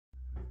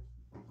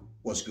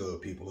What's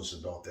good, people? It's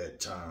about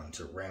that time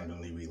to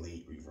randomly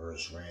relate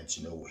reverse rants,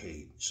 no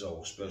hate.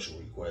 So, special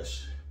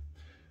request.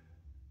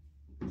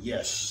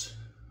 Yes,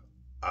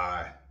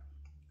 I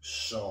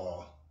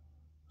saw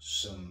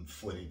some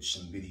footage,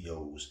 some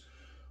videos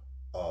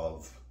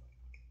of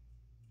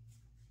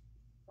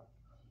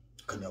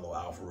Canelo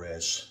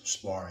Alvarez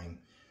sparring,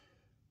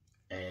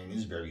 and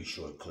it's very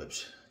short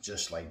clips,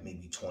 just like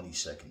maybe 20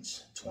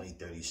 seconds,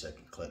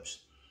 30-second clips.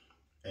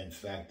 In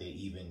fact, they're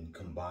even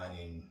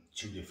combining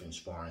two different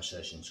sparring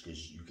sessions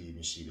because you can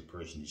even see the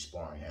person he's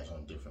sparring has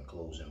on different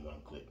clothes in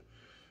one clip.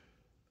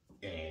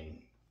 And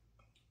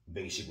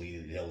basically,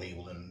 they're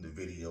labeling the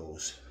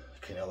videos,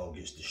 Canelo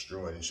gets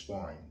destroyed in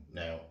sparring.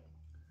 Now,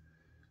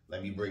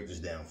 let me break this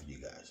down for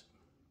you guys.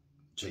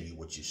 Tell you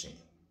what you're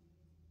seeing.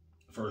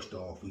 First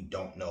off, we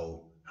don't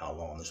know how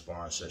long the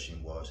sparring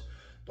session was,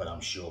 but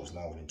I'm sure it was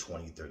longer than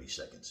 20-30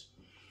 seconds.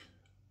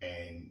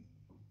 And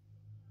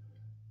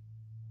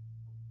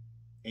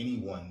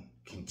anyone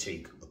can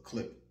take a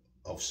clip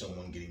of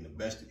someone getting the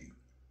best of you,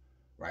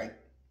 right?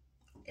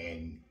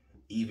 And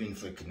even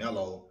for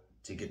Canelo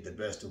to get the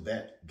best of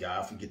that guy,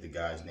 I forget the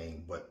guy's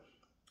name, but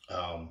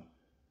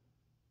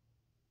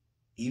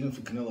even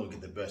for Canelo to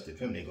get the best of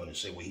him, they're going to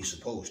say, well, he's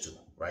supposed to,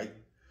 right?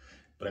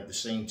 But at the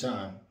same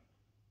time,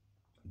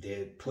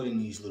 they're putting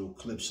these little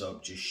clips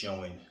up just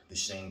showing the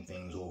same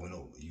things over and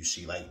over. You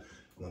see, like,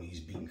 when he's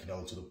beating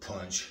Canelo to the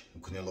punch,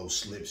 Canelo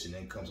slips and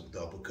then comes up with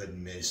the uppercut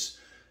and miss.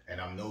 And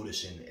I'm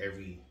noticing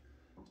every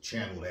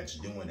channel that's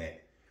doing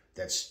that,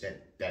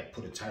 that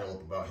put a title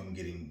up about him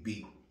getting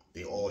beat,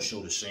 they all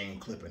show the same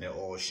clip and they're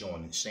all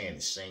showing and saying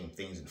the same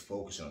things and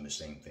focusing on the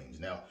same things.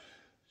 Now,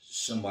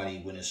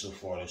 somebody went in so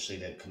far to say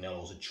that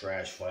Canelo's a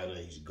trash fighter,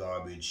 he's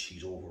garbage,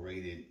 he's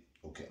overrated.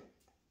 Okay.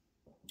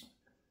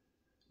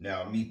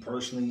 Now, me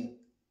personally,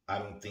 I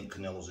don't think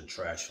Canelo's a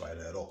trash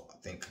fighter at all. I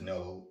think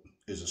Canelo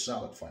is a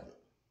solid fighter.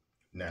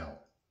 Now,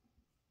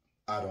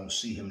 I don't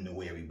see him the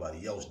way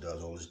everybody else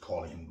does, always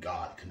calling him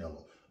God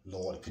Canelo,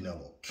 Lord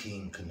Canelo,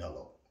 King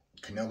Canelo.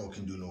 Canelo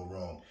can do no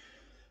wrong.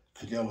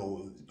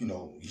 Canelo, you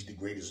know, he's the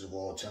greatest of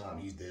all time.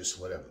 He's this,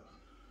 whatever.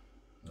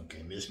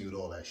 Okay, miss me with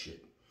all that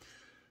shit.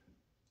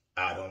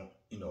 I don't,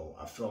 you know,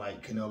 I feel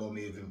like Canelo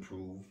may have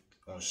improved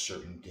on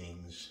certain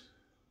things.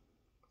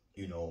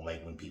 You know,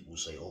 like when people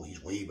say, oh,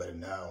 he's way better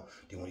now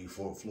than when he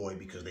fought Floyd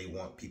because they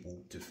want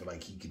people to feel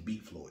like he could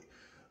beat Floyd.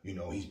 You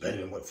know, he's better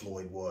than what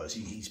Floyd was.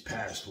 He's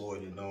past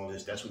Floyd and all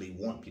this. That's what they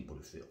want people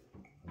to feel,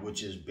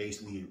 which is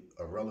basically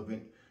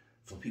irrelevant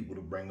for people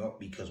to bring up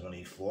because when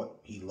they fought,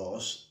 he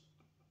lost.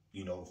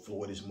 You know,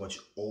 Floyd is much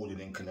older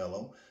than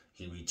Canelo.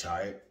 He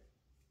retired,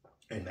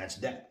 and that's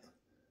that.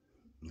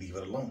 Leave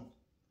it alone.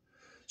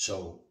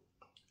 So,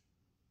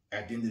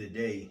 at the end of the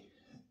day,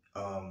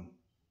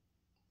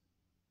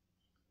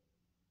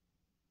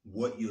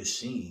 what you're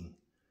seeing,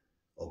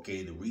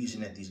 okay, the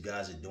reason that these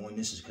guys are doing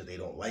this is because they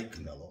don't like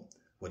Canelo.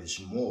 But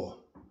it's more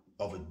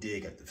of a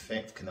dig at the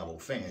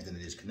Canelo fans than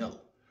it is Canelo.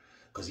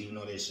 Because even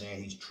though they're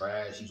saying he's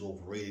trash, he's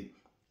overrated,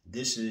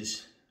 this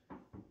is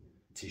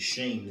to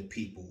shame the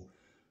people,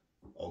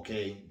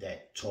 okay,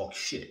 that talk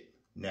shit.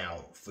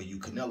 Now, for you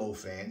Canelo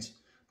fans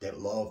that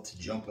love to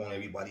jump on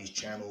everybody's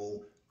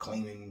channel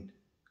claiming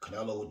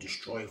Canelo will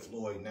destroy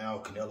Floyd now,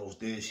 Canelo's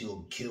this,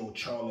 he'll kill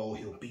Charlo,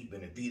 he'll beat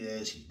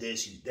Benavidez, he's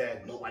this, he's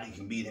that, nobody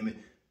can beat him.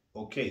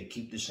 Okay,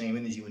 keep the same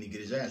energy when he get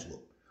his ass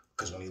whooped.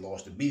 Because when he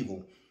lost to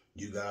Beevil,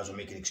 you guys are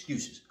making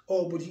excuses.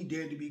 Oh, but he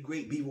dared to be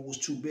great. Beaver was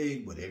too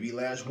big. But every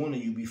last one of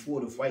you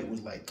before the fight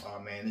was like, oh,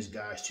 man, this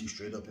guy's too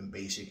straight up and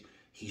basic.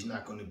 He's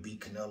not going to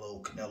beat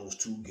Canelo. Canelo's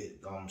too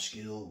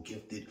skilled,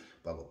 gifted,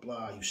 blah, blah,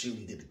 blah. You see what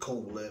he did to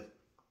Kovalev.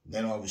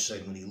 Then all of a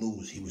sudden when he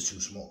lose, he was too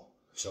small.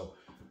 So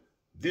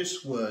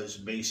this was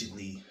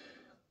basically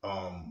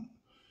an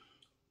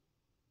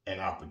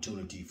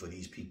opportunity for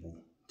these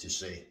people to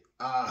say,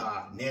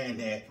 nah,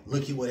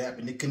 look at what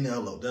happened to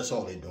Canelo. That's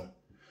all they're doing.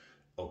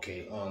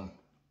 Okay,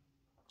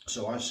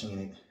 so I've seen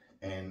it,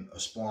 and a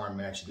sparring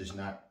match does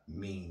not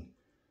mean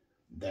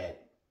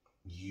that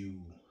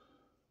you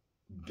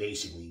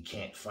basically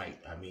can't fight.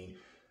 I mean,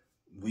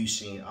 we've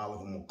seen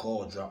Oliver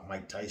McCall drop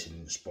Mike Tyson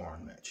in a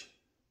sparring match.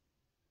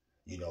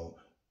 You know,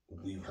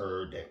 we've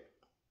heard that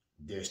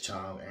there's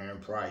time Aaron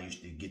Pryor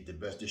used to get the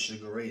best of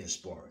Sugar Ray in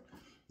sparring.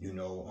 You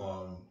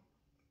know,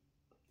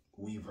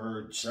 we've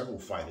heard several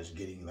fighters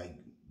getting, like,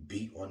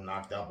 beat or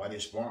knocked out by their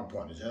sparring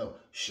partners. Hell,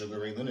 Sugar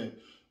Ray Leonard,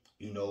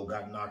 you know,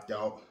 got knocked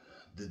out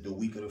the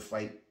week of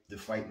the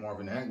fight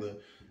Marvin Hagler,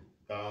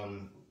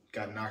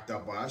 got knocked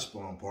out by a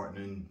sparring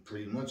partner, and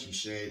pretty much he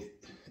said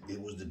it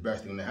was the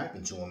best thing that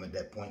happened to him at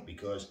that point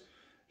because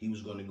he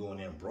was going to go in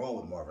there and brawl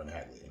with Marvin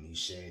Hagler, and he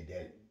said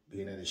that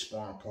being that his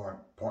sparring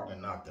partner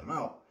knocked him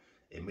out,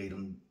 it made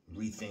him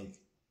rethink,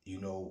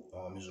 you know,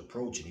 his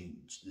approach, and he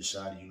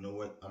decided, you know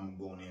what, I'm going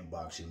to go in there and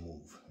box and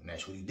move, and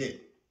that's what he did.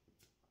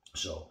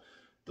 So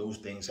those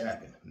things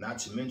happen. Not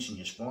to mention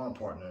your sparring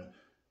partner,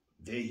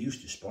 they're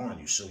used to sparring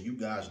you, so you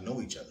guys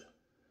know each other.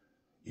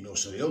 You know,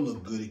 so they'll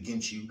look good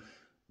against you.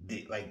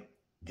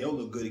 They'll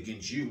look good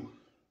against you,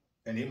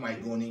 and they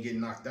might go in and get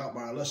knocked out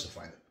by a lesser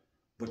fighter.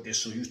 but they're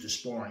so used to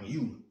sparring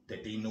you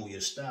that they know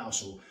your style.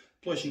 So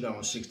plus you got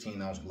on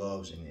 16-ounce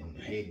gloves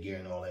and headgear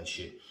and all that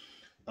shit.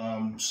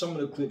 Some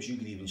of the clips you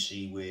could even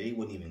see where they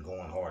wasn't even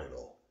going hard at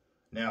all.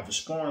 Now, if a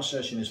sparring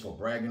session is for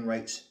bragging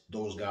rights,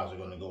 those guys are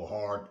going to go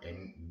hard,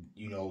 and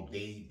you know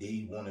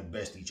they want to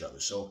best each other.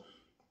 So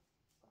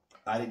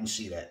I didn't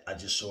see that. I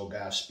just saw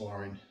guys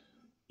sparring,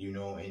 you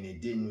know, and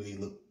it didn't really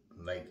look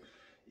like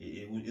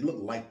it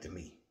looked light to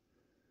me.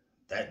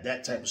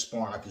 That type of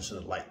sparring I consider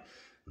light.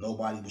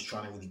 Nobody was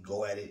trying to really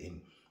go at it,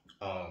 and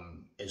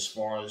as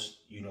far as,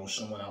 you know,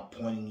 someone out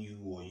pointing you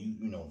or you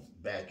know,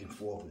 back and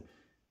forth,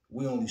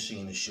 we only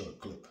seen a short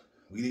clip.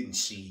 We didn't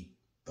see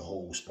the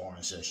whole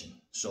sparring session.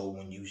 So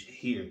when you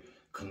hear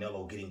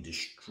Canelo getting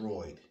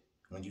destroyed,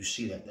 when you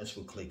see that, that's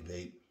for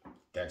clickbait.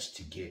 That's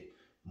to get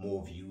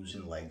more views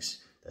and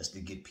likes. That's to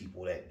get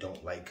people that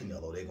don't like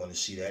Canelo. They're going to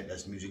see that.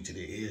 That's music to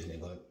their ears, and they're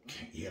going to,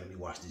 yeah, let me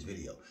watch this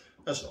video.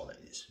 That's all that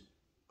is.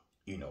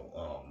 You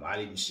know, I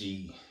didn't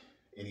see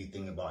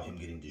anything about him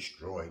getting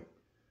destroyed.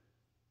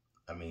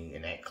 I mean,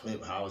 in that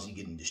clip, how is he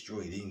getting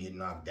destroyed? He didn't get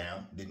knocked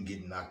down, didn't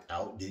get knocked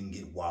out, didn't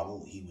get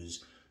wobbled. He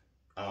was,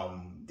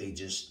 they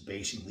just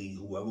basically,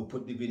 whoever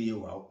put the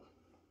video out,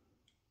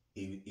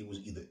 it was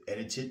either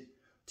edited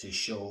to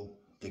show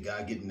the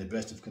guy getting the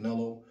best of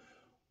Canelo,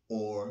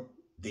 or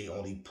they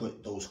only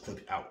put those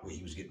clips out where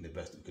he was getting the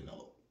best of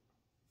Canelo.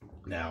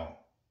 Now,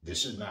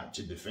 this is not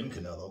to defend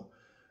Canelo,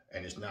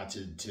 and it's not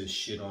to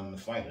shit on the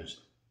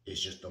fighters. It's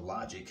just the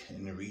logic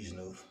and the reason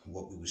of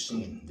what we were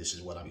seeing. This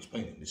is what I'm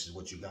explaining. This is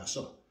what you guys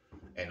saw.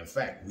 And in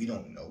fact, we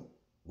don't know.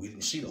 We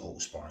didn't see the whole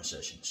sparring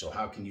session. So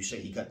how can you say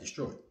he got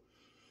destroyed?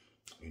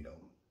 You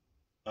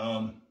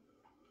know,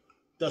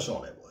 that's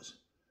all that was.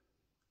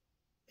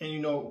 And, you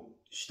know,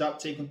 stop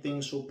taking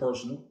things so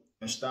personal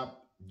and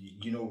stop,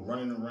 you know,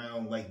 running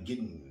around like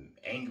getting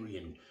angry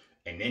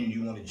and then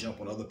you want to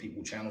jump on other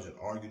people's channels and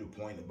argue the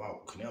point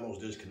about Canelo's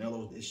this,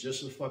 Canelo's. It's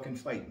just a fucking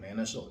fight, man.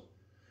 That's all.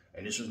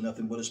 And this was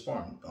nothing but a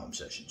sparring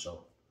session,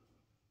 so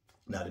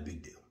not a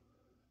big deal.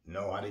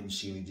 No, I didn't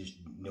see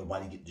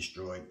nobody get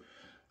destroyed.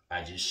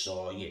 I just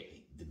saw, yeah,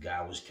 the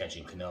guy was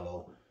catching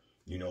Canelo.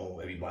 You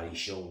know, everybody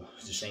showed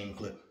the same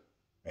clip,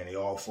 and they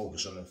all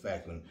focus on the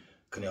fact when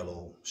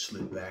Canelo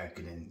slipped back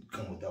and then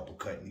come with the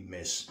uppercut and he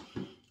missed.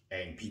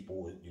 And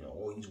people, you know,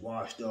 oh, he's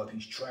washed up,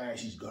 he's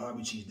trash, he's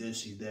garbage, he's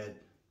this, he's that.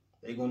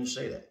 They're going to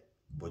say that.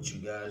 But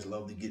you guys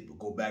love to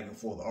go back and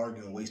forth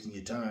arguing, wasting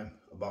your time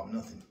about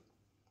nothing.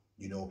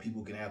 You know,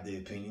 people can have their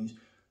opinions.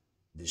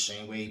 The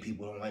same way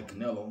people don't like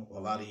Canelo. A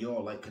lot of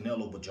y'all like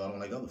Canelo, but y'all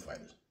don't like other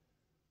fighters.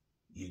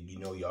 You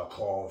know, y'all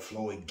call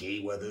Floyd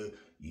Mayweather.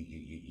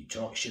 You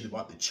talk shit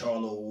about the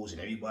Charlos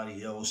and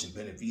everybody else and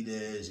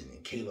Benavidez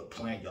and Caleb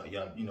Plant.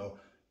 Y'all, you know.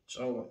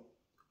 So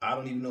I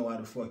don't even know how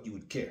the fuck you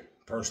would care,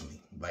 personally.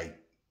 Like,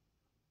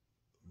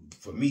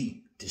 for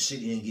me to sit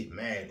here and get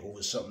mad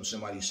over something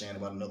somebody's saying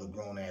about another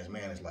grown-ass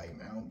man is like,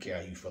 man, I don't care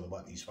how you feel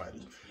about these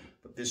fighters.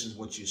 But this is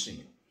what you're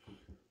seeing.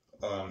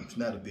 It's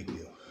not a big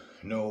deal.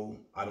 No,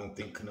 I don't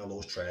think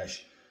Canelo's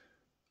trash.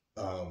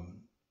 Yeah,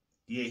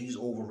 he's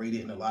overrated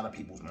in a lot of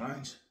people's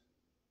minds.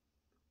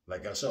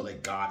 Like I said,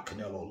 like God,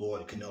 Canelo,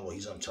 Lord Canelo,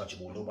 he's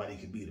untouchable. Nobody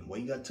can beat him. Well,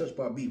 he got touched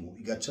by Bebo.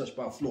 He got touched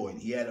by Floyd.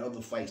 He had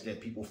other fights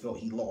that people felt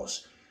he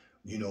lost.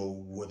 You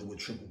know, whether with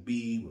Triple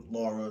B, with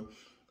Laura,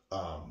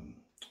 and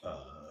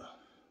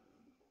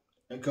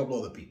a couple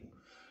other people.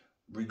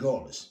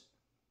 Regardless,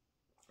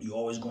 you're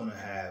always going to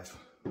have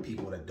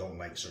people that don't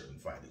like certain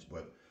fighters.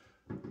 But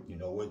you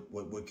know,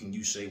 what can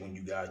you say when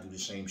you guys do the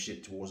same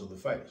shit towards other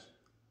fighters?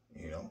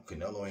 You know,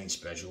 Canelo ain't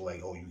special.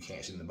 Like, oh, you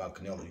can't say anything about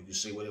Canelo. You can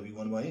say whatever you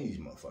want about any of these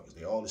motherfuckers.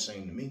 They're all the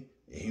same to me.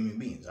 They're human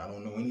beings. I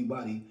don't know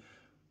anybody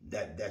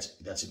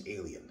that's an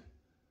alien.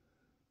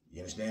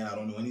 You understand? I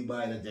don't know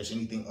anybody that's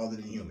anything other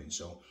than human.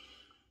 So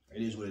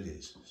it is what it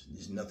is.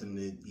 There's nothing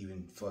to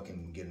even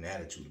fucking get an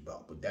attitude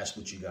about. But that's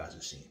what you guys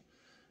are seeing.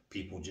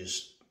 People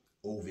just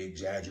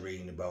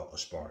over-exaggerating about a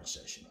sparring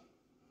session.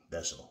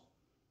 That's all.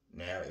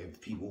 Now,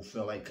 if people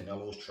feel like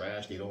Canelo's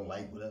trash, they don't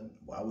like whatever,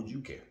 why would you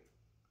care?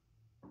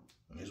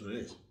 Here's what it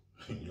is,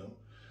 you know?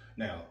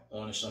 Now,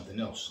 on to something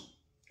else.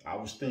 I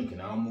was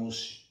thinking,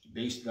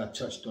 I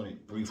touched on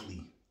it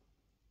briefly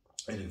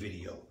in the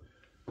video.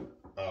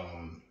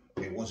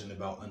 It wasn't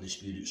about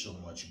Undisputed so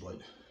much, but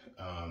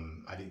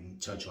I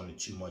didn't touch on it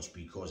too much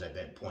because at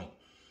that point,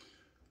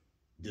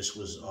 this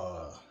was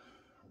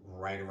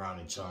right around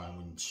the time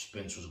when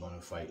Spence was going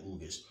to fight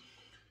Ugas.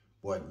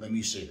 But let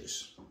me say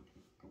this.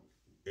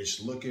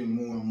 It's looking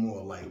more and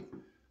more like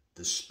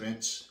the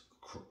Spence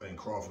and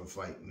Crawford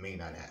fight may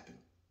not happen.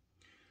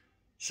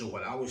 So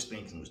what I was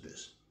thinking was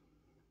this.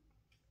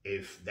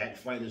 If that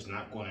fight is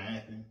not going to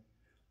happen,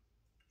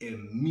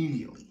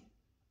 immediately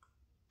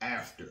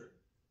after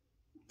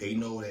they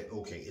know that,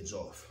 okay, it's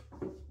off,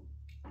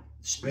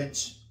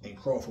 Spence and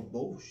Crawford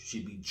both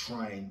should be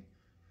trying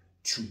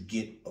to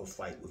get a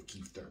fight with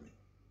Keith Thurman.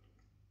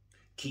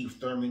 Keith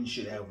Thurman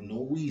should have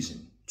no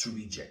reason to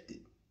reject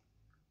it.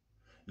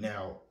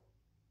 Now,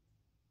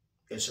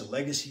 it's a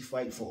legacy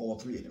fight for all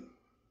three of them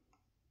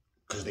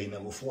because they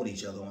never fought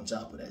each other on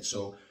top of that.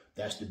 So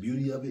That's the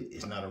beauty of it.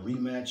 It's not a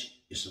rematch.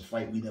 It's a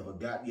fight we never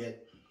got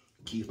yet.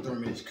 Keith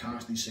Thurman is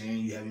constantly saying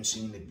you haven't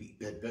seen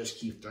that best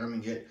Keith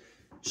Thurman yet.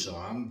 So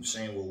I'm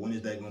saying, well, when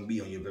is that going to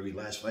be on your very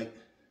last fight?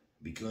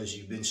 Because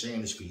you've been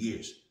saying this for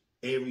years.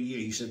 Every year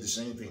he said the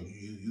same thing.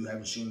 You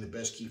haven't seen the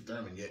best Keith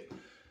Thurman yet.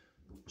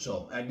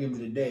 So at the end of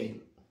the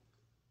day,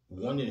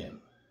 one of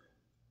them,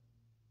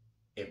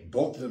 if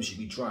both of them should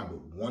be trying,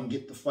 but one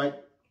get the fight.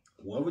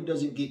 Whoever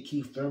doesn't get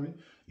Keith Thurman,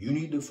 you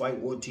need to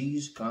fight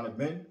Ortiz, Conor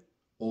Ben,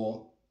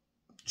 or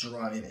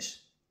Jerron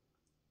Ennis.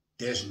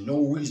 There's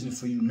no reason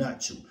for you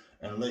not to,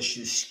 unless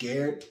you're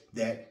scared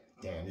that,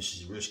 damn, this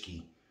is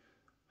risky,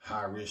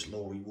 high risk,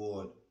 low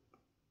reward.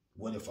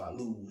 What if I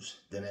lose?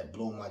 Then that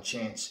blow my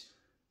chance,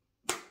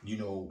 you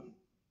know,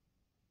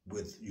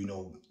 with, you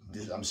know,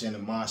 this, I'm saying the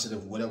mindset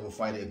of whatever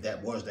fighter, if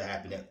that was to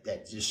happen,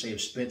 that just say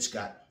if Spence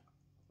got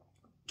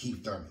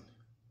Keith Thurman,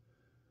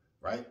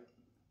 right?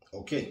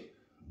 Okay,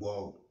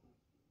 well,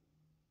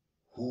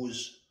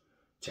 who's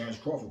Terence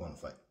Crawford going to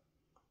fight?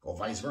 Or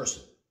vice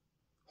versa.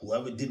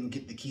 Whoever didn't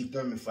get the Keith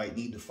Thurman fight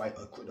need to fight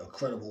a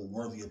credible,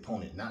 worthy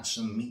opponent, not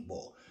some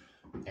meatball.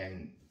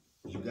 And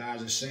you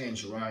guys are saying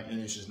Jerron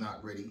Ennis is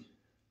not ready.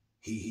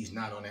 He's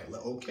not on that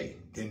level. Okay,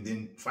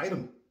 then fight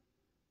him.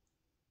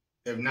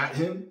 If not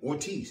him,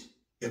 Ortiz.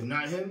 If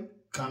not him,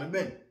 Conor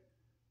Ben.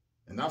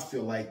 And I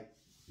feel like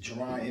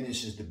Jerron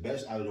Ennis is the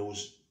best out of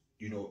those,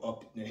 you know,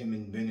 up him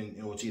and Ben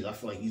and Ortiz. I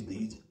feel like he's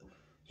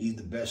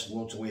the best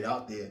welterweight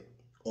out there,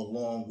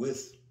 along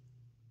with,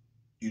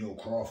 you know,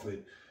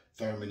 Crawford,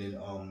 Thurman,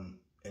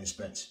 and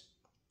Spence.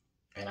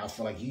 And I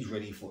feel like he's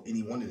ready for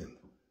any one of them.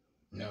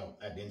 Now,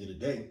 at the end of the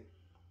day,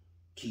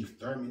 Keith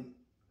Thurman,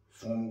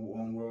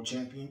 former world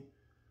champion,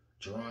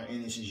 Jerron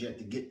Ennis is yet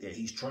to get there.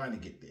 He's trying to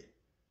get there.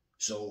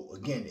 So,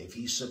 again, if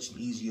he's such an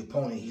easy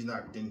opponent, he's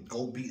not, then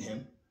go beat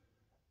him.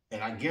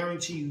 And I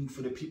guarantee you,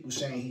 for the people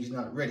saying he's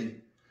not ready,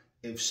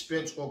 if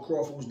Spence or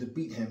Crawford was to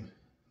beat him,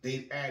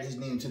 they'd add his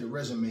name to the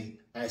resume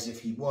as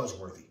if he was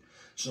worthy.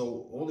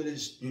 So, all of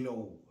this, you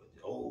know,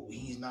 oh,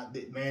 he's not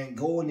that, man,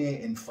 go in there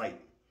and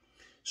fight.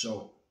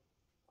 So,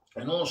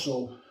 and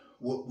also,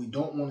 what we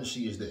don't want to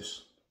see is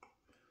this.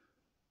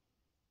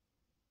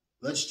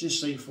 Let's just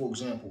say, for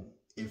example,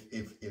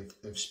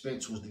 if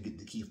Spence was to get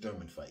the Keith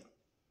Thurman fight,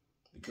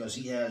 because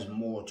he has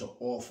more to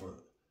offer,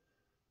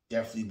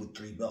 definitely with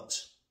 3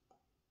 belts.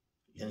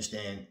 You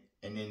understand?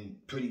 And then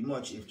pretty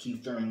much if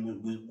Keith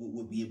Thurman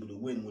would be able to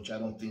win, which I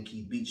don't think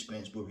he beat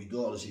Spence, but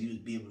regardless, if he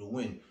would be able to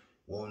win,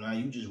 well, now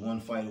you just one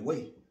fight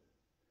away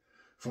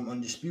from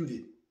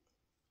undisputed.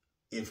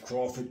 If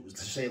Crawford was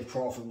to say, if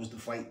Crawford was to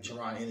fight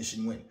Jerron Ennis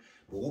and win.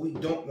 But what we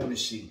don't want to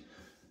see,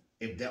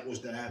 if that was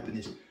to happen,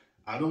 is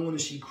I don't want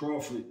to see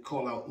Crawford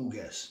call out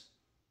Ugas.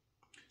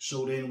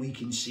 So then we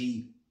can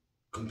see,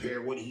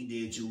 compare what he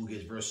did to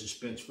Ugas versus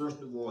Spence.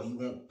 First of all, he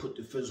won't put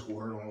the physical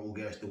hurt on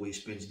Ugas the way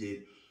Spence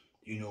did,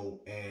 you know,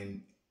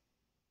 and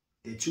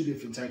they're 2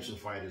 different types of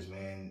fighters,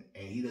 man,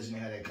 and he doesn't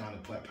have that kind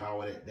of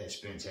power that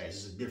Spence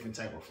has. It's a different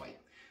type of fight.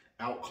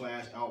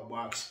 Outclass,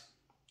 outbox,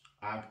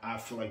 I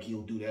feel like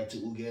he'll do that to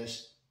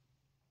Ugas,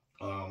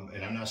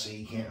 and I'm not saying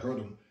he can't hurt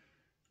him,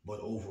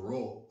 but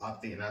overall, I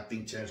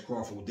think Terence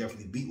Crawford will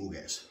definitely beat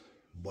Ugas,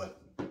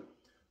 but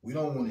we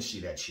don't want to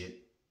see that shit.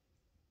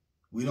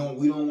 We don't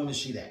want to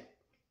see that.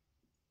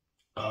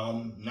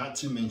 Not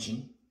to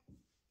mention,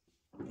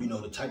 you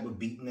know, the type of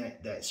beating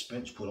that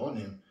Spence put on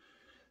him,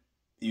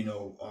 you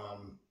know,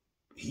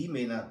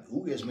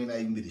 Ugas may not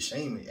even be the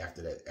same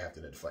after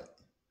that fight.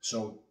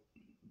 So,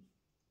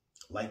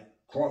 like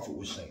Crawford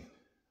was saying,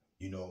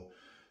 you know,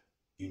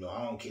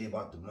 I don't care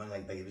about the money,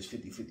 like if it's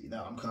 50-50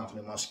 now, I'm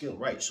confident in my skill,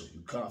 right? So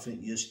you're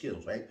confident in your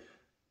skills, right?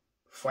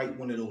 Fight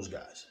one of those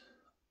guys,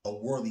 a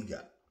worthy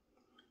guy.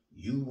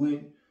 You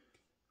win,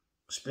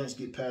 Spence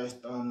get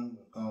past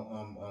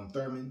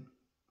Thurman.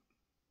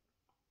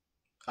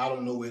 I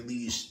don't know where it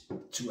leads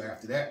to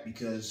after that,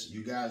 because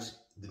you guys,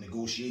 the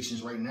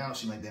negotiations right now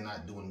seem like they're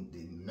not doing,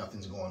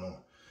 nothing's going on.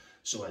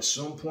 So at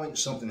some point,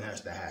 something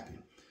has to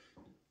happen.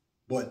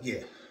 But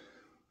yeah,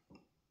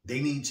 they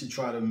need to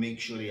try to make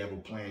sure they have a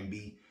plan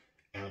B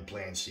and a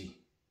plan C.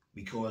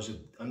 Because if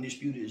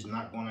undisputed is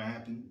not going to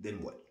happen,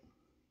 then what?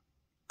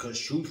 Because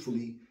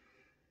truthfully,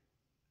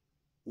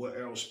 what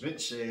Errol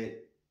Spence said,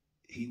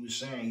 he was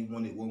saying he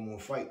wanted one more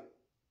fight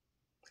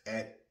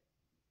at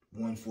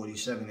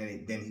 147,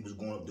 and then he was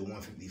going up to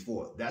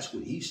 154. That's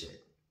what he said.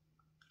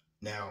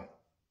 Now,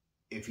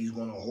 if he's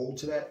going to hold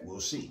to that, we'll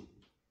see.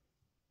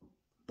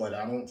 But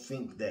I don't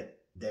think that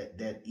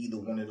either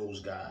one of those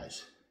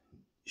guys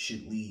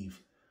should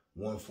leave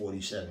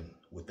 147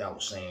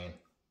 without saying,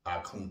 I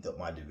cleaned up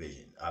my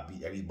division. I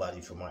beat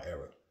everybody from my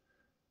era.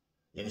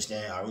 You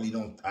understand? I really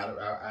don't,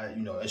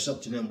 you know, it's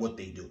up to them what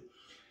they do.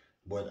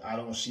 But I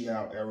don't see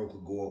how Errol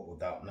could go up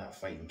without not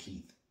fighting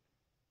Keith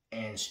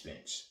and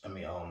Spence. I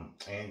mean,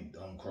 and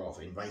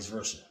Crawford, and vice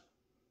versa.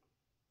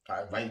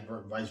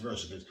 Vice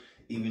versa, because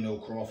even though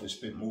Crawford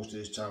spent most of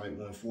his time at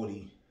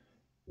 140,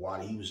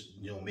 while he was,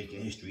 you know,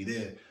 making history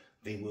there,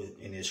 they were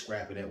in there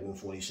scrapping at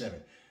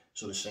 147.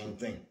 So the same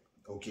thing.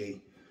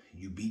 Okay,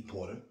 you beat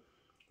Porter.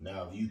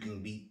 Now, if you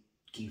can beat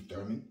Keith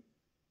Thurman,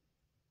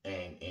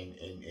 and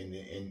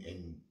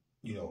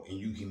you know, and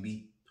you can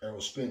beat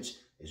Errol Spence.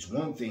 It's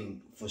one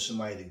thing for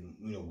somebody to,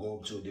 you know,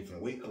 go to a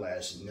different weight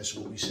class, and that's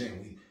what we're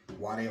saying.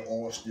 While they're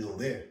all still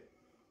there,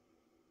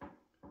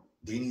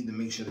 they need to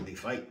make sure that they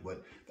fight,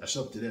 but that's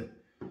up to them,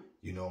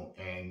 you know,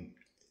 and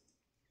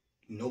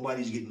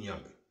nobody's getting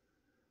younger.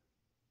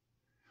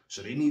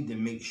 So they need to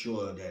make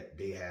sure that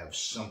they have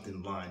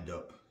something lined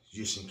up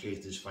just in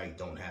case this fight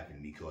don't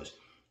happen, because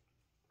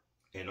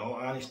in all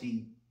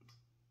honesty,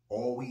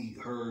 all we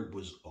heard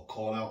was a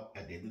call out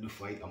at the end of the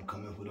fight, I'm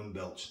coming for them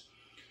belts.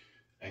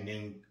 And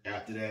then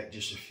after that,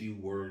 just a few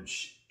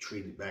words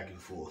traded back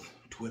and forth.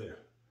 Twitter,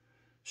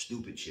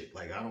 stupid shit.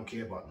 Like, I don't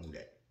care about none of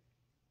that.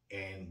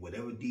 And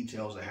whatever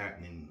details are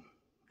happening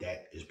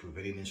that is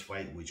preventing this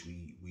fight, which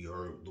we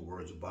heard the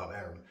words of Bob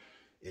Arum,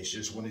 it's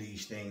just one of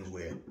these things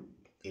where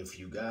if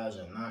you guys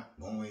are not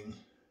going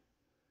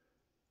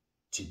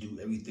to do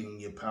everything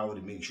in your power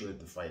to make sure that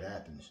the fight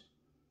happens,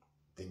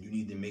 then you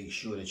need to make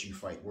sure that you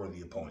fight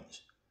worthy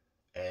opponents.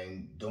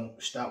 And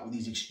don't stop with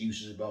these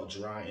excuses about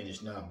Jerron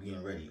Ennis not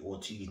being ready,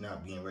 Ortiz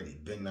not being ready,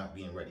 Ben not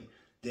being ready.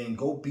 Then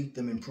go beat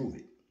them and prove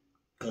it.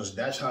 Because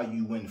that's how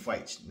you win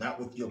fights. Not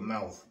with your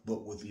mouth,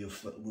 but with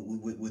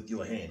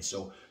your hands.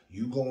 So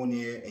you go in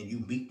there and you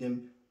beat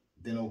them,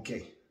 then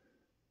okay.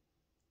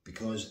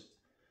 Because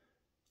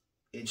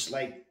it's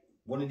like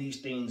one of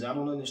these things, I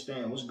don't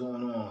understand what's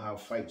going on, how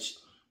fights,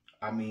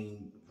 I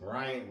mean,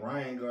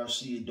 Ryan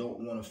Garcia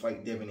don't want to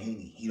fight Devin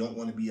Haney. He don't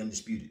want to be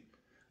undisputed.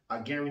 I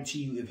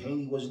guarantee you, if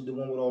Haney wasn't the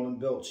one with all them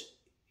belts,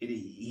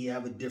 he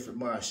have a different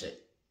mindset.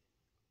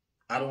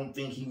 I don't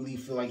think he really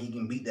feel like he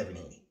can beat Devin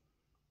Haney.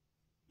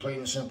 Plain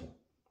and simple.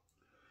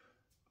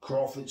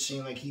 Crawford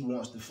seemed like he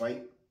wants to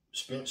fight.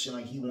 Spence seemed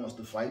like he wants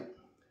to fight.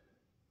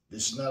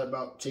 This is not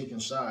about taking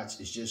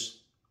sides. It's just,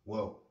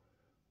 well,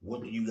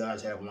 what do you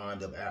guys have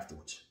lined up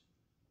afterwards?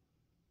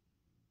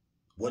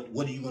 What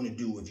are you going to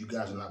do if you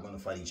guys are not going to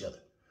fight each other?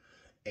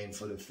 And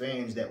for the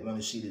fans that want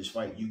to see this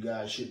fight, you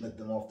guys shouldn't let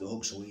them off the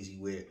hook so easy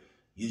where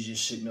you're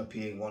just sitting up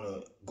here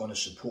and gonna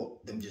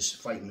support them just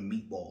fighting the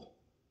meatball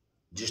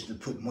just to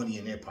put money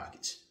in their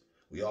pockets.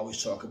 We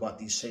always talk about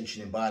these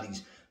sanctioning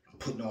bodies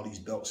putting all these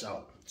belts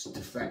out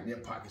to fatten their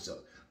pockets up.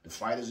 The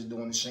fighters are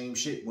doing the same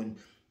shit when,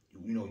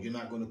 you know, you're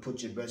not going to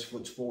put your best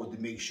foot forward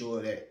to make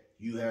sure that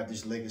you have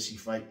this legacy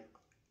fight.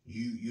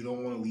 You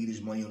don't want to leave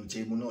this money on the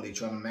table. No, they're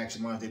trying to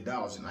maximize their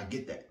dollars, and I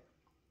get that.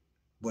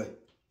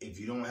 But if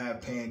you don't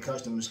have paying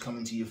customers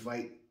coming to your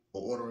fight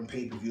or ordering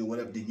pay-per-view or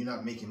whatever, then you're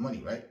not making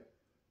money, right?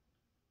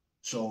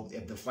 So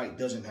if the fight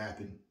doesn't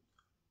happen,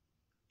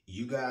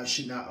 you guys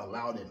should not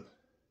allow them.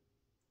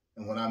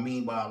 And what I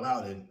mean by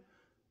allow them,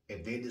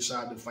 if they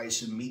decide to fight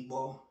some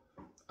meatball,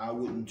 I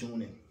wouldn't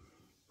tune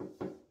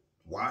in.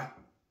 Why?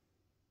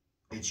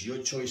 It's your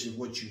choice of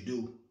what you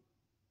do,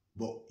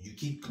 but you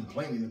keep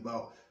complaining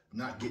about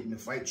not getting the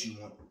fights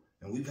you want.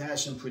 And we've had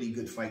some pretty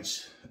good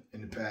fights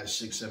in the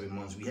past 6-7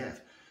 months. We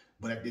have.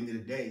 But at the end of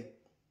the day,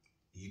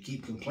 you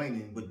keep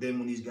complaining. But then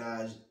when these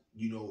guys,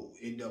 you know,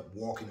 end up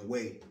walking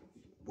away,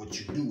 what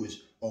you do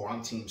is, oh,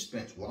 I'm Team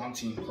Spence. Well, I'm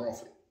Team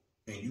Crawford.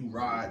 And you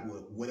ride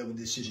with whatever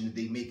decision that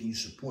they make and you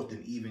support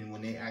them even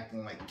when they're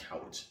acting like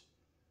cowards.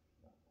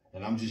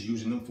 And I'm just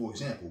using them for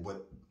example,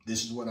 but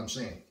this is what I'm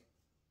saying.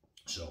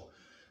 So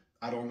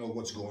I don't know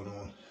what's going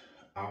on.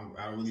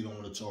 I really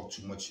don't want to talk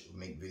too much,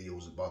 make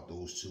videos about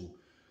those two.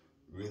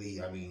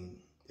 Really, I mean,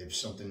 if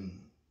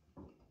something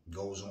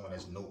goes on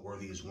as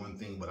noteworthy is one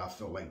thing, but I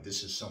felt like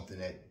this is something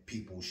that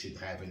people should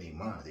have in their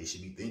mind. They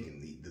should be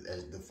thinking,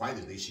 as the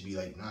fighters, they should be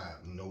like, nah,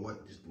 you know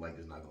what? This like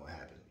is not going to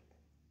happen.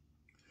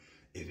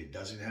 If it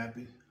doesn't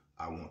happen,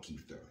 I want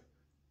Keith Thurman.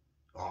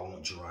 Or I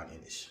want Jerron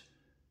Ennis.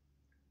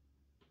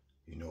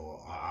 You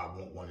know, I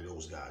want one of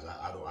those guys.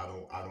 I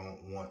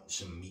don't want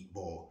some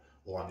meatball,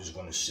 or I'm just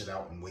going to sit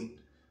out and wait.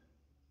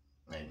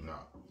 Like, no.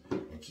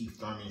 And Keith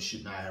Thurman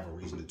should not have a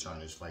reason to turn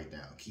this fight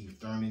down. Keith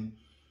Thurman,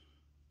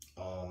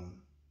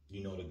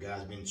 you know, the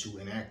guy's been too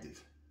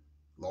inactive.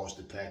 Lost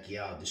to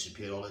Pacquiao,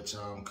 disappeared all that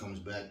time, comes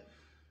back.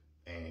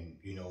 And,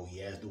 you know, he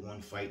has the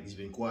one fight, he's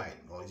been quiet.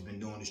 All he's been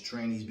doing is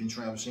training. He's been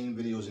trying, I've seen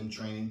videos in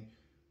training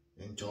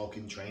and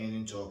talking, training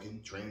and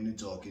talking, training and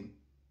talking.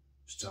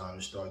 It's time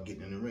to start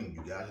getting in the ring.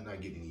 You guys are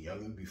not getting any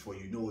younger. Before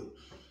you know it,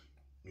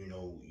 you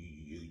know,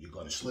 you're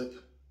going to slip.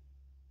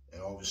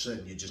 And all of a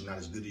sudden, you're just not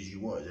as good as you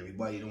was.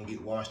 Everybody don't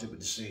get washed up at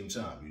the same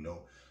time, you know.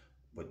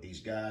 But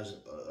these guys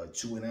are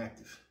too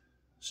inactive.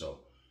 So,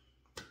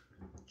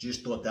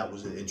 just thought that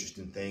was an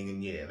interesting thing.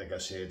 And yeah, like I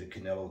said, the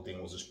Canelo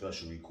thing was a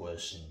special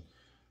request. And,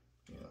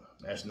 you know,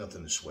 that's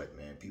nothing to sweat,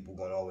 man. People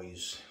gonna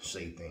always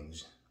say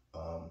things.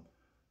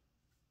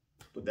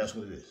 But that's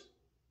what it is.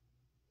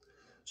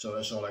 So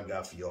that's all I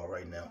got for y'all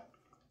right now.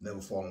 Never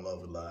fall in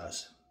love with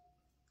lies.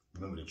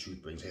 Remember, the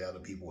truth brings hate out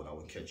of people, and I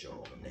will catch y'all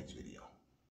on the next video.